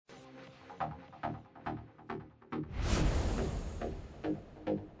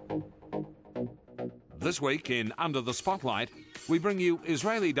This week in Under the Spotlight, we bring you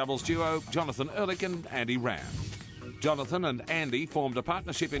Israeli doubles duo Jonathan Erlich and Andy-Ram. Jonathan and Andy formed a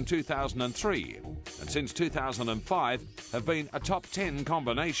partnership in 2003 and since 2005 have been a top 10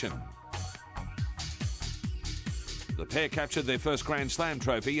 combination. The pair captured their first Grand Slam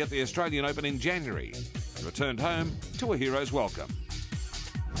trophy at the Australian Open in January and returned home to a hero's welcome.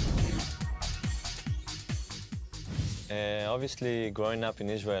 Obviously, growing up in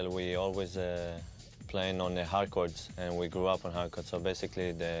Israel, we always playing on the hard courts, and we grew up on hard courts. So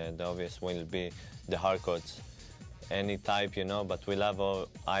basically, the obvious will be the hard courts, any type, you know. But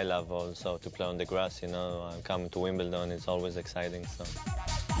I love also to play on the grass, you know. Coming to Wimbledon is always exciting. So.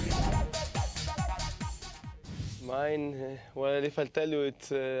 Mine, well, if I tell you,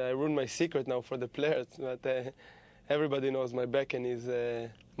 it's I ruined my secret now for the players. But everybody knows my backhand is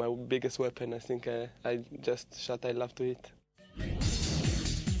my biggest weapon. I think I just shot I love to hit.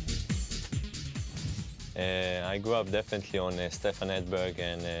 I grew up definitely on Stefan Edberg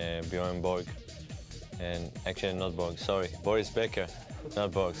and Bjorn Borg. And actually not Borg, sorry, Boris Becker,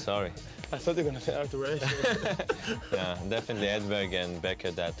 not Borg, sorry. I thought you were going to say Arthur Ashe. Yeah, definitely Edberg and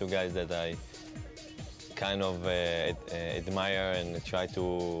Becker, they are two guys that I kind of admire and try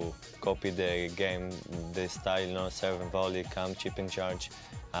to copy the game, the style, you know, serve and volley, come, chip in charge.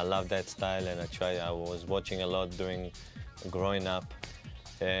 I love that style, and I was watching a lot growing up.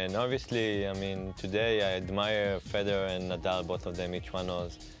 And obviously, I mean, today I admire Federer and Nadal, both of them, each one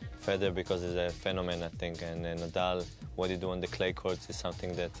was. Federer because he's a phenomenon, I think, and Nadal, what he do on the clay courts is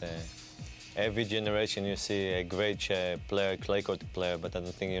something that every generation you see a great player, clay court player, but I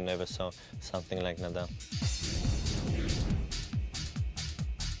don't think you never saw something like Nadal.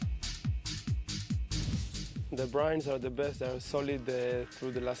 The Bryans are the best. They are solid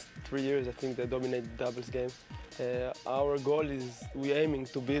through the last 3 years. I think they dominate the doubles game. Our goal is we're aiming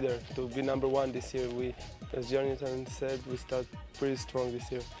to be there, to be #1 this year. As Jonathan said, we start pretty strong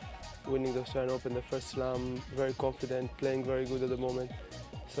this year. Winning the Australian Open, the first slam, very confident, playing very good at the moment.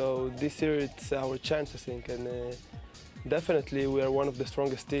 So this year it's our chance, I think, and definitely we are one of the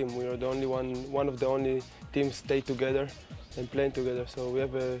strongest teams. We are the only one of the only teams stay together and playing together. So we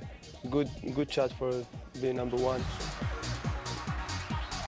have a good shot for being #1.